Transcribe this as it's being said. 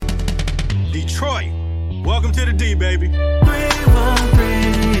Detroit. Welcome to the D, baby.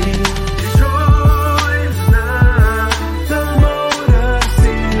 313 Detroit love, the Motor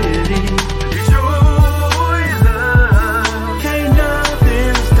City. Detroit love, can't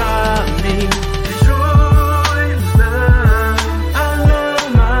nothing stop me. Detroit love, I love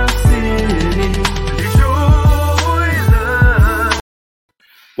my city. Detroit love.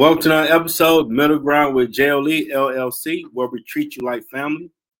 Welcome to another episode, Middle Ground with JLE LLC, where we treat you like family.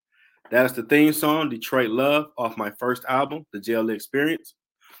 That is the theme song, Detroit Love, off my first album, The JLE Experience.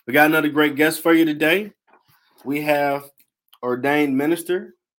 We got another great guest for you today. We have ordained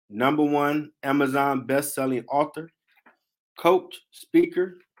minister, #1 Amazon best-selling author, coach,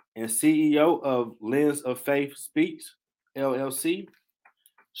 speaker, and CEO of Lens of Faith Speaks, LLC,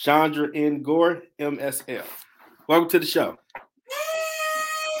 Chandra N. Gore, MSL. Welcome to the show.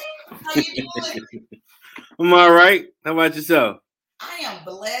 How you doing? I'm all right. How about yourself? I am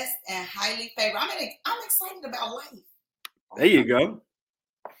blessed and highly favored. I'm excited about life. There you go.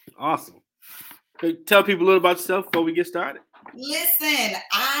 Awesome. Okay, tell people a little about yourself before we get started. Listen,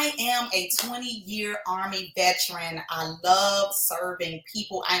 I am a 20-year Army veteran. I love serving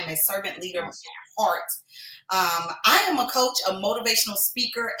people. I am a servant leader at heart. I am a coach, a motivational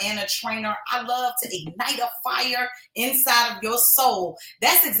speaker, and a trainer. I love to ignite a fire inside of your soul.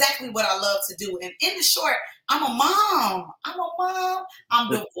 That's exactly what I love to do. And in the short, I'm a mom. I'm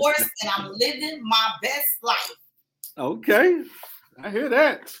divorced, and I'm living my best life. Okay. I hear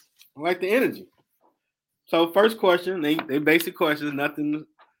that. I like the energy. So first question, they basic questions, nothing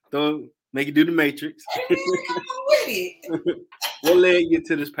to make you do the matrix. Hey, man, come on with it. What led you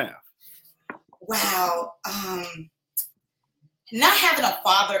to this path? Wow. Not having a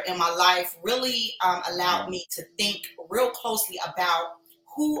father in my life really allowed me to think real closely about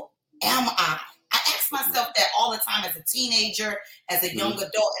who am I? I asked myself that all the time as a teenager, as a young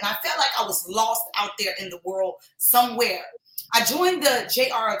adult, and I felt like I was lost out there in the world somewhere. I joined the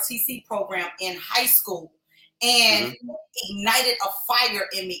JROTC program in high school and ignited a fire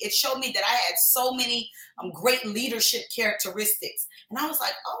in me. It showed me that I had so many great leadership characteristics. And I was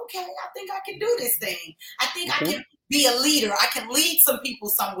like, okay, I think I can do this thing. I think I can be a leader. I can lead some people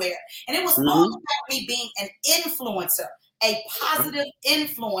somewhere. And it was all about me being an influencer, a positive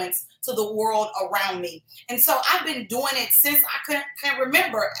influence to the world around me. And so I've been doing it since I can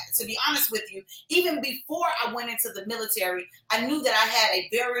remember, to be honest with you. Even before I went into the military, I knew that I had a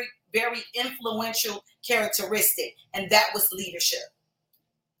very, very influential characteristic, and that was leadership.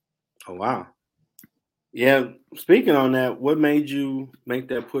 Oh, wow. Yeah, speaking on that, what made you make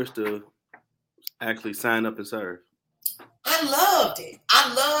that push to actually sign up and serve? I loved it.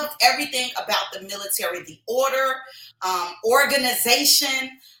 I loved everything about the military, the order,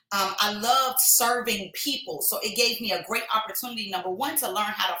 organization. I loved serving people. So it gave me a great opportunity, #1, to learn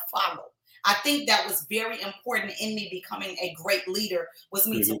how to follow. I think that was very important in me becoming a great leader, was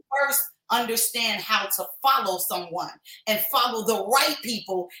me to first understand how to follow someone and follow the right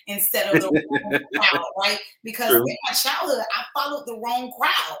people instead of the wrong crowd, right? Because in my childhood, I followed the wrong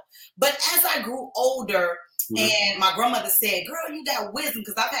crowd. But as I grew older, and my grandmother said, girl, you got wisdom,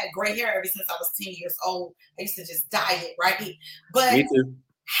 because I've had gray hair ever since I was 10 years old. I used to just dye it, right? But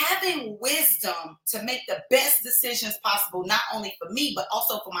having wisdom to make the best decisions possible, not only for me, but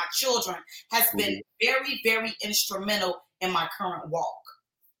also for my children, has been very, very instrumental in my current walk.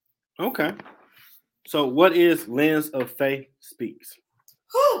 Okay. So what is Lens of Faith Speaks?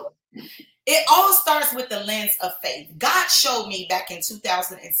 It all starts with the lens of faith. God showed me back in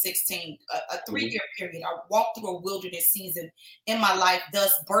 2016, a 3-year period. I walked through a wilderness season in my life,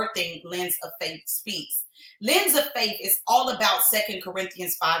 thus birthing Lens of Faith Speaks. Lens of Faith is all about 2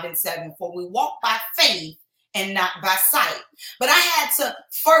 Corinthians 5:7. For we walk by faith and not by sight. But I had to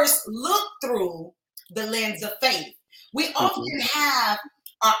first look through the lens of faith. We often have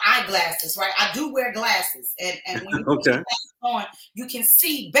our eyeglasses, right? I do wear glasses, and when you put your glasses on, you can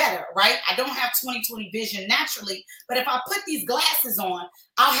see better, right? I don't have 20/20 vision naturally, but if I put these glasses on,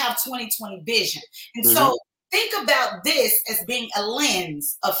 I'll have 20/20 vision. And so think about this as being a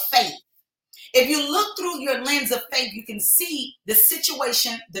lens of faith. If you look through your lens of faith, you can see the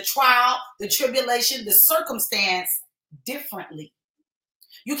situation, the trial, the tribulation, the circumstance differently.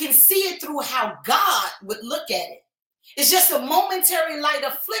 You can see it through how God would look at it. It's just a momentary light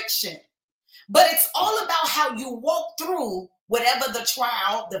affliction, but it's all about how you walk through whatever the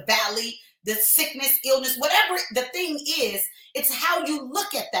trial, the valley, the sickness, illness, whatever the thing is. It's how you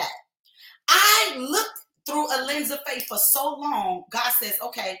look at that. I looked through a lens of faith for so long. God says,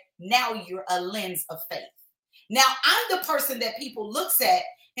 okay, now you're a lens of faith. Now I'm the person that people looks at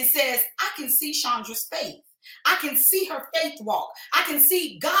and says, I can see Chandra's faith. I can see her faith walk. I can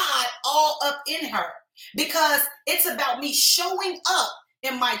see God all up in her, because it's about me showing up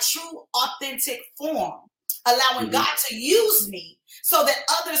in my true, authentic form, allowing God to use me so that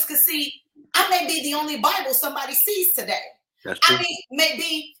others can see I may be the only Bible somebody sees today. That's true. I may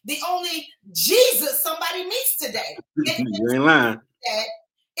be the only Jesus somebody meets today. You ain't lying.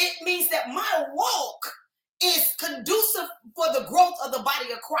 It means that my walk is conducive for the growth of the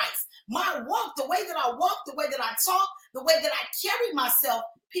body of Christ. My walk, the way that I walk, the way that I talk, the way that I carry myself,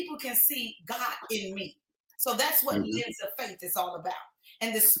 people can see God in me. So that's what Lens of Faith is all about.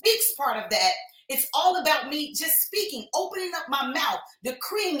 And the speaks part of that, it's all about me just speaking, opening up my mouth,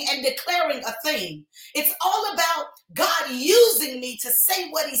 decreeing and declaring a thing. It's all about God using me to say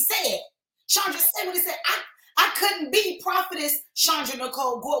what he said. Chandra said what he said. I couldn't be prophetess Chandra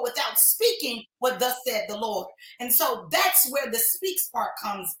Nicole Gore without speaking what thus said the Lord. And so that's where the speaks part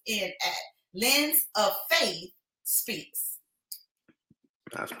comes in at. Lens of Faith speaks.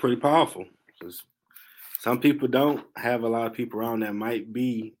 That's pretty powerful. Some people don't have a lot of people around that might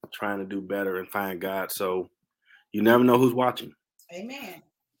be trying to do better and find God. So you never know who's watching. Amen.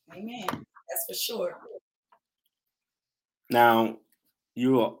 Amen. That's for sure. Now,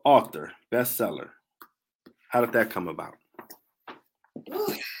 you're an author, bestseller. How did that come about?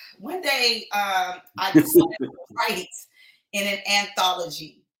 One day, I decided to write in an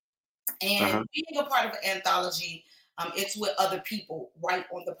anthology. And being a part of an anthology, it's with other people right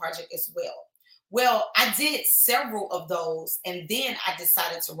on the project as well. Well, I did several of those, and then I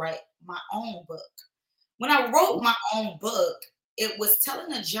decided to write my own book. When I wrote my own book, it was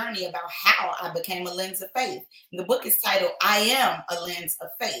telling a journey about how I became a lens of faith. And the book is titled, I Am a Lens of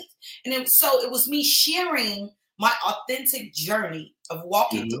Faith. And so it was me sharing my authentic journey of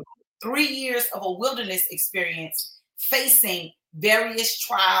walking through 3 years of a wilderness experience, facing various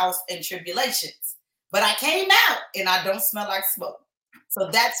trials and tribulations. But I came out and I don't smell like smoke. So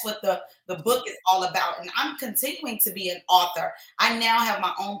that's what the book is all about. And I'm continuing to be an author. I now have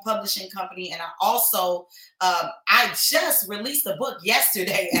my own publishing company. And I also, I just released a book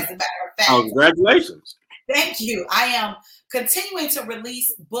yesterday, as a matter of fact. Oh, congratulations. Thank you. I am continuing to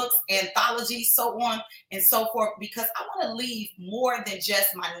release books, anthologies, so on and so forth, because I want to leave more than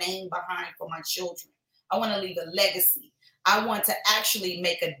just my name behind for my children. I want to leave a legacy. I want to actually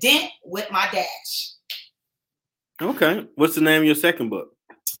make a dent with my dash. Okay. What's the name of your second book?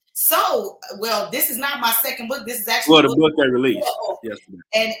 So, well, this is not my second book. This is actually the book they released. Yes,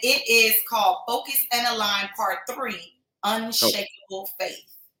 and it is called Focus and Align Part 3, Unshakable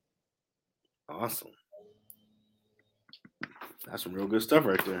Faith. Awesome. That's some real good stuff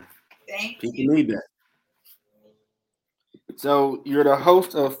right there. Thank you. People need that. So you're the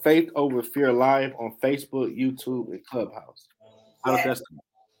host of Faith Over Fear Live on Facebook, YouTube, and Clubhouse. How does that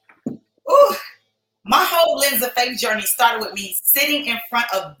start? Ooh. My whole Lens of Faith journey started with me sitting in front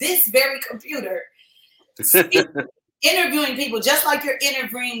of this very computer, interviewing people just like you're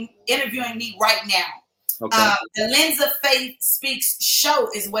interviewing me right now. Okay. The Lens of Faith Speaks show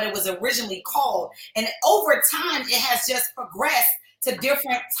is what it was originally called. And over time, it has just progressed to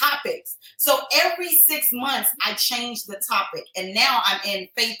different topics. So every 6 months, I change the topic. And now I'm in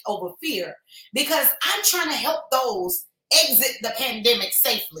Faith Over Fear because I'm trying to help those exit the pandemic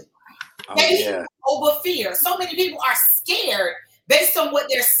safely. Faith over fear. So many people are scared based on what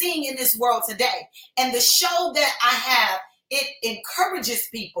they're seeing in this world today. And the show that I have, it encourages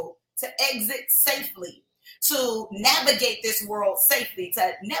people to exit safely, to navigate this world safely,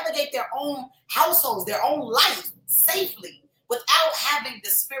 to navigate their own households, their own life safely without having the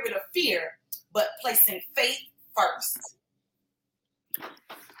spirit of fear, but placing faith first.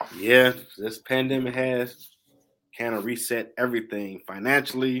 Yeah, this pandemic has kind of reset everything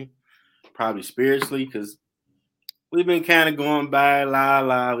financially, probably spiritually, because we've been kind of going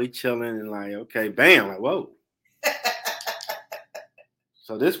by, we chilling, and like, okay, bam, like, whoa.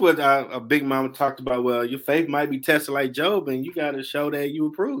 So this was a big mama talked about, well, your faith might be tested like Job, and you got to show that you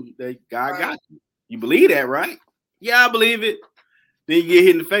approve, that God got you. You believe that, right? Yeah, I believe it. Then you get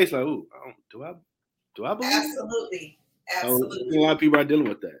hit in the face like, ooh, do I believe Absolutely. it? Absolutely. A lot of people are dealing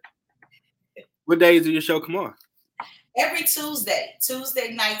with that. What days do your show come on? Every Tuesday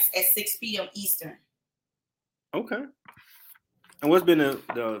nights at 6 p.m. Eastern. Okay. And what's been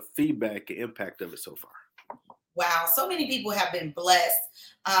the feedback and impact of it so far? Wow, so many people have been blessed.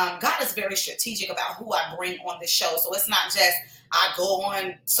 God is very strategic about who I bring on the show. So it's not just I go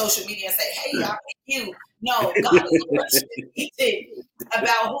on social media and say, hey, I'm you. No, God is very strategic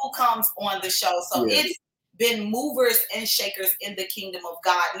about who comes on the show. So It's been movers and shakers in the kingdom of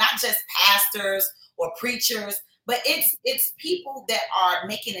God, not just pastors or preachers, but it's people that are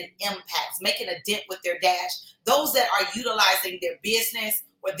making an impact, making a dent with their dash, those that are utilizing their business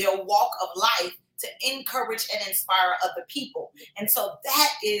or their walk of life to encourage and inspire other people. And so that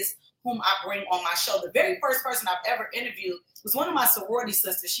is whom I bring on my show. The very first person I've ever interviewed was one of my sorority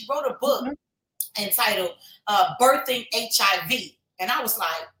sisters. She wrote a book entitled Birthing HIV. And I was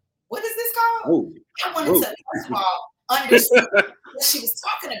like, what is this called? I wanted to, first of all, understand what she was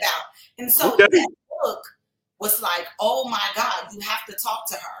talking about. And so that book was like, oh my God, you have to talk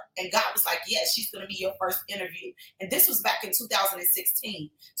to her. And God was like, yes, she's going to be your first interview. And this was back in 2016.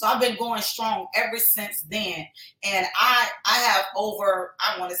 So I've been going strong ever since then. And I have over,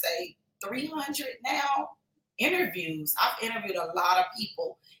 I want to say 300 now interviews. I've interviewed a lot of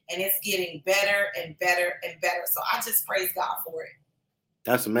people, and it's getting better and better and better. So I just praise God for it.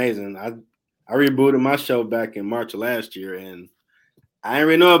 That's amazing. I rebooted my show back in March of last year, and I didn't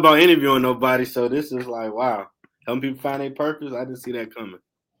really know about interviewing nobody. So this is like, wow, helping people find their purpose. I didn't see that coming.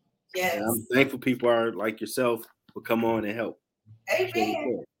 Yes. And I'm thankful people are like yourself will come on and help.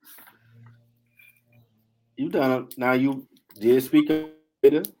 Amen. You done it. Now you did speak of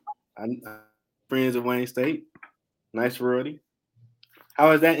it. I'm friends at Wayne State. Nice sorority.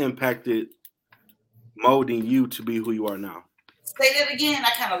 How has that impacted molding you to be who you are now? Say that again.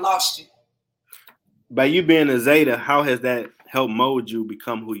 I kind of lost you. By you being a Zeta, how has that helped mold you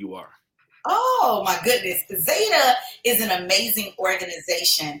become who you are? Oh my goodness. Zeta is an amazing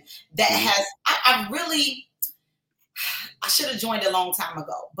organization that has, I should have joined a long time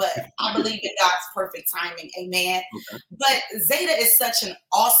ago, but I believe in God's perfect timing. Amen. Okay. But Zeta is such an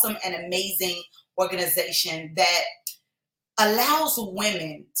awesome and amazing organization that allows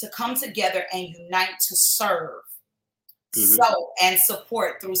women to come together and unite to serve, sow, and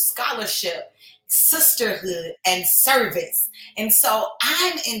support through scholarship, sisterhood, and service. And so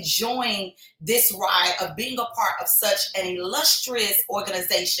I'm enjoying this ride of being a part of such an illustrious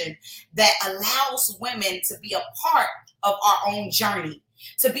organization that allows women to be a part of our own journey,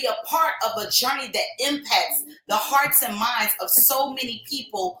 to be a part of a journey that impacts the hearts and minds of so many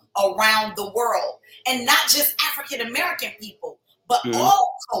people around the world, and not just African American people, but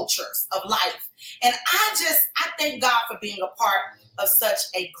all cultures of life. And I thank God for being a part of such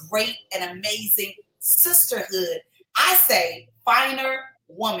a great and amazing sisterhood. I say finer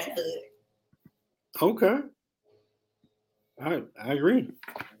womanhood. Okay. I agree.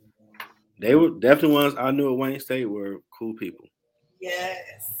 They were definitely ones I knew at Wayne State were cool people.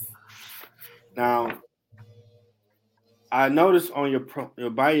 Yes. Now, I noticed on your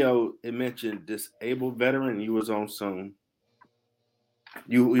bio it mentioned disabled veteran. You was on some.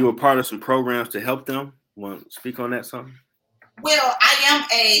 You were part of some programs to help them. Want to speak on that something? Well, I am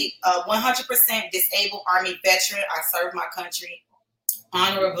a 100% disabled Army veteran. I served my country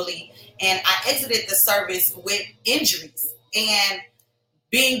honorably, and I exited the service with injuries. And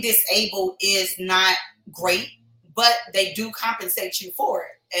being disabled is not great, but they do compensate you for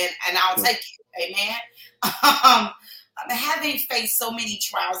it, and I'll take it. Amen. Having faced so many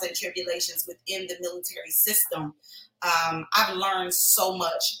trials and tribulations within the military system, I've learned so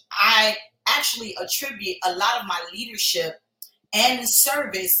much. I actually attribute a lot of my leadership and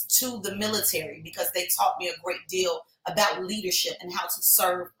service to the military because they taught me a great deal about leadership and how to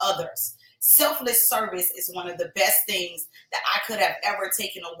serve others. Selfless service is one of the best things that I could have ever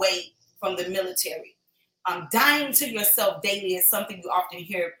taken away from the military. Dying to yourself daily is something you often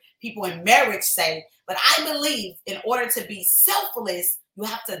hear people in marriage say, but I believe in order to be selfless, you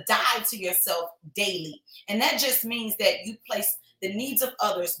have to die to yourself daily. And that just means that you place the needs of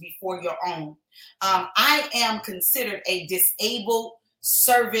others before your own. I am considered a disabled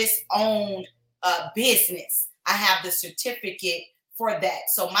service-owned business. I have the certificate for that.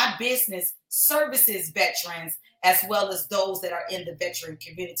 So my business services veterans as well as those that are in the veteran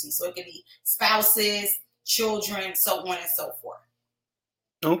community. So it can be spouses, children, so on and so forth.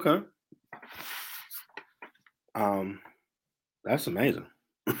 Okay. That's amazing.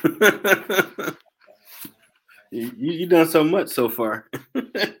 you done so much so far.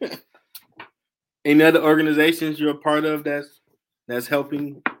 Any other organizations you're a part of that's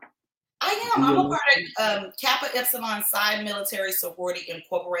helping? I am. I'm a part of Kappa Epsilon Psi Military Sorority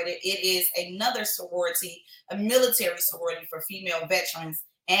Incorporated. It is another sorority, a military sorority for female veterans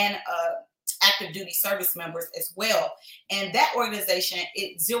and active duty service members as well. And that organization,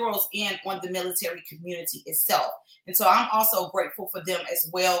 it zeroes in on the military community itself. And so I'm also grateful for them as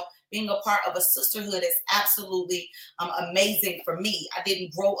well. Being a part of a sisterhood is absolutely amazing for me. I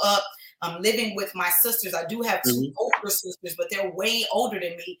didn't grow up living with my sisters. I do have two older sisters, but they're way older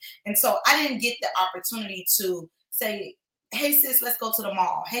than me. And so I didn't get the opportunity to say, hey, sis, let's go to the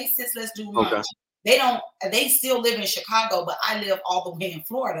mall. Hey, sis, let's do lunch. Okay. They still live in Chicago, but I live all the way in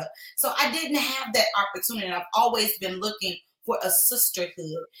Florida. So I didn't have that opportunity. And I've always been looking for a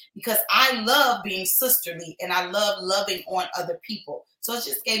sisterhood, because I love being sisterly and I love loving on other people. So it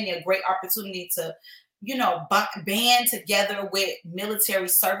just gave me a great opportunity to, band together with military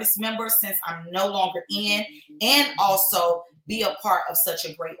service members since I'm no longer in, and also be a part of such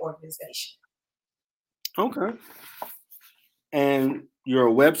a great organization. Okay. And your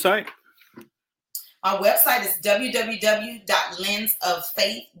website? My website is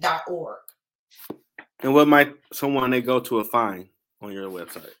www.lensoffaith.org. And what might someone they go to find on your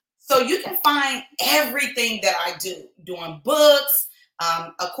website? So you can find everything that I do, doing books.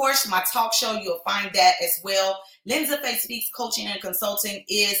 Of course, my talk show, you'll find that as well. Lens of Faith Speaks Coaching and Consulting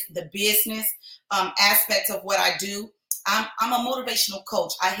is the business aspect of what I do. I'm a motivational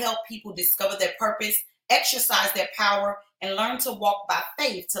coach. I help people discover their purpose, exercise their power, and learn to walk by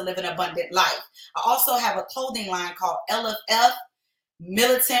faith to live an abundant life. I also have a clothing line called LFF,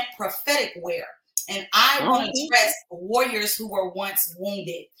 Militant Prophetic Wear. And I want to dress warriors who were once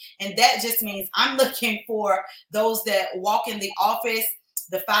wounded. And that just means I'm looking for those that walk in the office,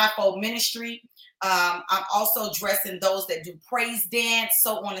 the fivefold ministry. I'm also dressing those that do praise dance,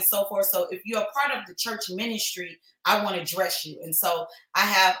 so on and so forth. So if you're a part of the church ministry, I want to dress you. And so I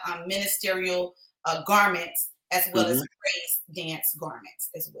have ministerial garments as well as praise dance garments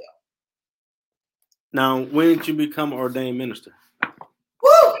as well. Now, when did you become an ordained minister?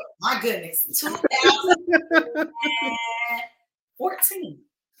 Woo! My goodness, 2014.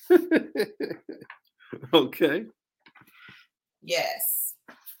 Okay. Yes.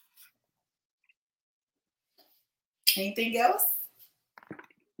 Anything else?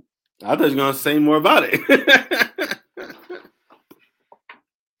 I thought you were going to say more about it.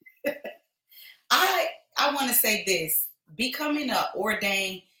 I want to say this. Becoming an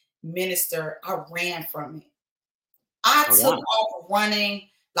ordained minister, I ran from it. I took off running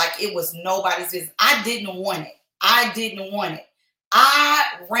like it was nobody's business. I didn't want it. I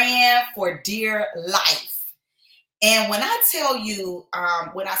ran for dear life. And when I tell you,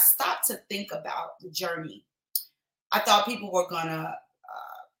 when I stopped to think about the journey, I thought people were gonna,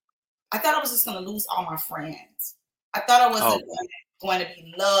 I thought I was just gonna lose all my friends. I thought I wasn't going to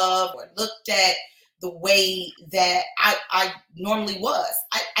be loved or looked at the way that I normally was.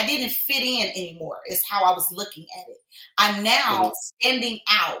 I didn't fit in anymore, is how I was looking at it. I'm now standing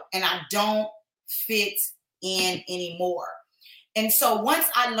out and I don't fit in anymore. And so once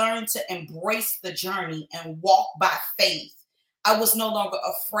I learned to embrace the journey and walk by faith, I was no longer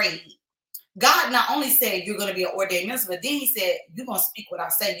afraid. God not only said, you're going to be an ordained minister, but then he said, you're going to speak what I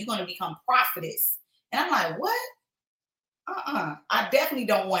say. You're going to become prophetess. And I'm like, what? I definitely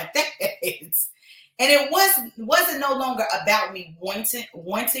don't want that. And it wasn't no longer about me wanting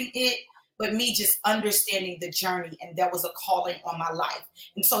it, but me just understanding the journey. And that was a calling on my life.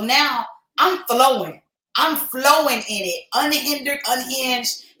 And so now I'm flowing. I'm flowing in it, unhindered,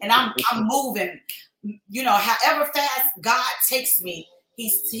 unhinged, and I'm moving. You know, however fast God takes me,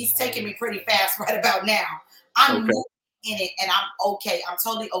 He's taking me pretty fast right about now. I'm moving in it, and I'm okay. I'm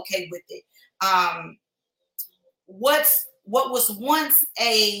totally okay with it. What was once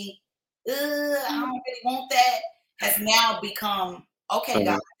I don't really want that, has now become, okay,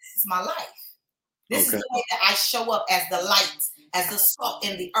 God, this is my life. This is the way that I show up as the light, as the salt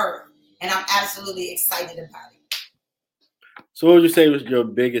in the earth. And I'm absolutely excited about it. So what would you say was your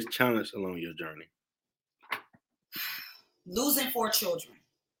biggest challenge along your journey? Losing 4 children.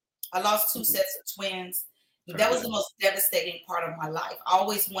 I lost 2 sets of twins. That was the most devastating part of my life. I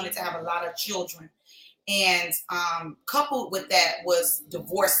always wanted to have a lot of children. And coupled with that was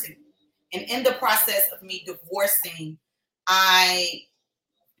divorcing. And in the process of me divorcing, I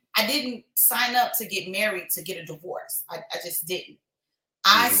didn't sign up to get married to get a divorce. I just didn't.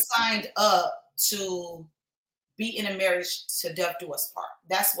 I signed up to be in a marriage to death do us part.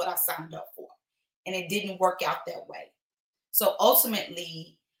 That's what I signed up for. And it didn't work out that way. So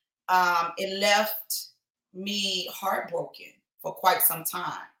ultimately, it left me heartbroken for quite some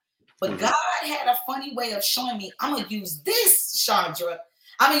time. But God had a funny way of showing me, I'm going to use this, Chandra.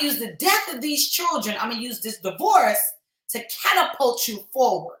 I'm going to use the death of these children. I'm going to use this divorce to catapult you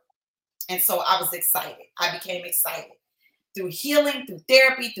forward. And so I was excited. I became excited. Through healing, through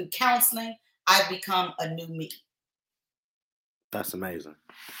therapy, through counseling, I've become a new me. That's amazing.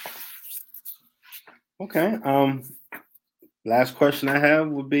 Okay. Last question I have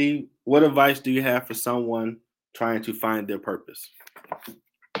would be, what advice do you have for someone trying to find their purpose?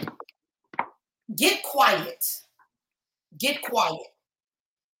 Get quiet. Get quiet.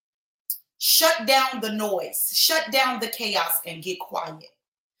 Shut down the noise. Shut down the chaos and get quiet.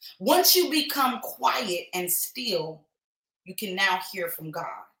 Once you become quiet and still, you can now hear from God.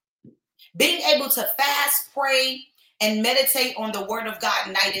 Being able to fast, pray, and meditate on the word of God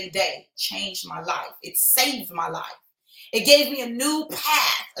night and day changed my life. It saved my life. It gave me a new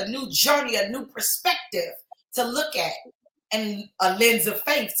path, a new journey, a new perspective to look at, and a lens of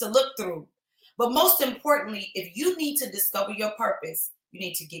faith to look through. But most importantly, if you need to discover your purpose, you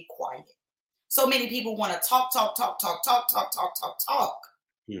need to get quiet. So many people want to talk.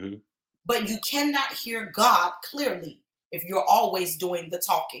 Mm-hmm. But you cannot hear God clearly if you're always doing the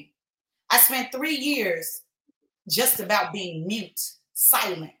talking. I spent 3 years just about being mute,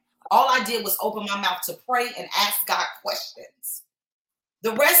 silent. All I did was open my mouth to pray and ask God questions.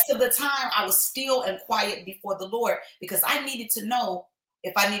 The rest of the time, I was still and quiet before the Lord because I needed to know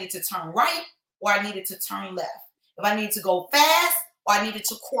if I needed to turn right or I needed to turn left. If I needed to go fast or I needed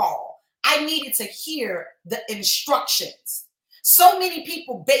to crawl. I needed to hear the instructions. So many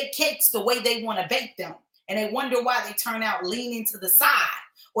people bake cakes the way they want to bake them, and they wonder why they turn out leaning to the side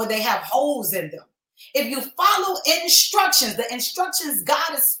or they have holes in them. If you follow instructions, the instructions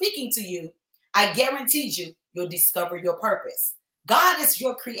God is speaking to you, I guarantee you'll discover your purpose. God is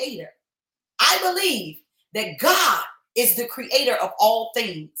your creator. I believe that God is the creator of all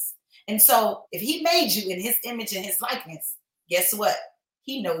things. And so if he made you in his image and his likeness, guess what?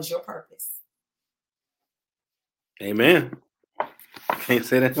 He knows your purpose. Amen. Can't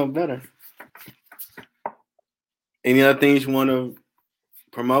say that no better. Any other things you want to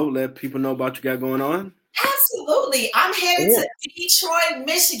promote? Let people know about what you got going on? Absolutely. I'm headed to Detroit,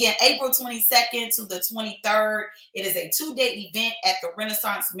 Michigan, April 22nd to the 23rd. It is a 2-day event at the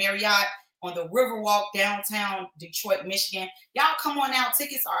Renaissance Marriott on the Riverwalk, downtown Detroit, Michigan. Y'all come on out.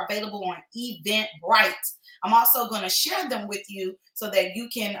 Tickets are available on Eventbrite. I'm also going to share them with you so that you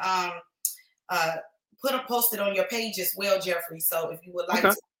can post it on your page as well, Jeffrey. So if you would like to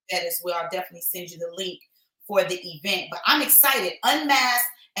do that as well, I'll definitely send you the link for the event. But I'm excited. Unmask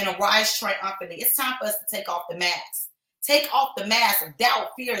and arise triumphantly. It's time for us to take off the mask. Take off the mask of doubt,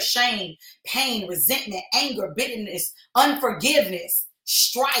 fear, shame, pain, resentment, anger, bitterness, unforgiveness,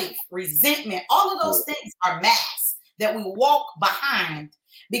 strife, resentment. All of those things are masks that we walk behind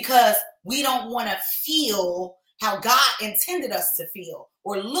because we don't want to feel how God intended us to feel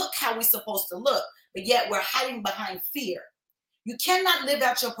or look how we're supposed to look, but yet we're hiding behind fear. You cannot live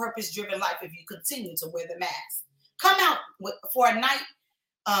out your purpose-driven life if you continue to wear the mask. Come out for a night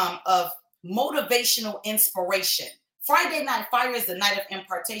of motivational inspiration. Friday Night Fire is the night of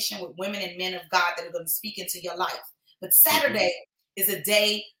impartation with women and men of God that are going to speak into your life. But Saturday is a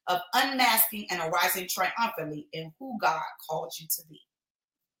day of unmasking and arising triumphantly in who God called you to be.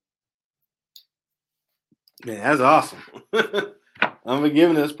 Man, that's awesome.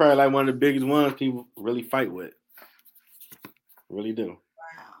 Unforgiveness is probably like one of the biggest ones people really fight with. Really do.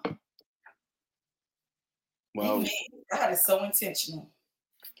 Wow. Well, Amen. God is so intentional.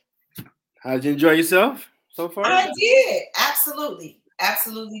 How did you enjoy yourself so far? I did. Absolutely.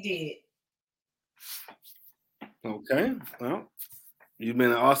 Absolutely did. Okay. Well, you've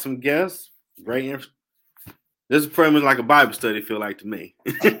been an awesome guest. Great. This is pretty much like a Bible study, feel like to me.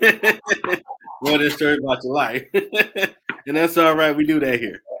 More than a story about your life. And that's all right. We do that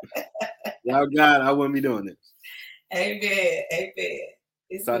here. Without God, I wouldn't be doing this. Amen. Amen.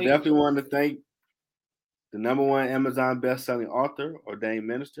 So I definitely want to thank the #1 Amazon best-selling author, ordained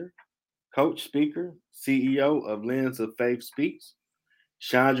minister, coach, speaker, CEO of Lens of Faith Speaks,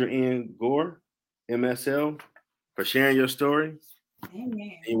 Chandra N. Gore, MSL, for sharing your story.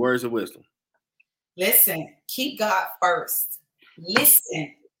 Amen. And words of wisdom. Listen, keep God first.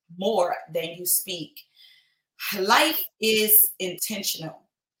 Listen more than you speak. Life is intentional.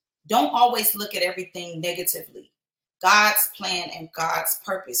 Don't always look at everything negatively. God's plan and God's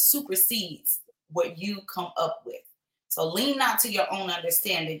purpose supersedes what you come up with. So lean not to your own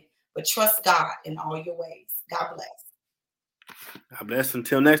understanding, but trust God in all your ways. God bless. God bless.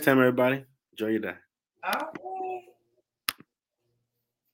 Until next time, everybody. Enjoy your day. All right.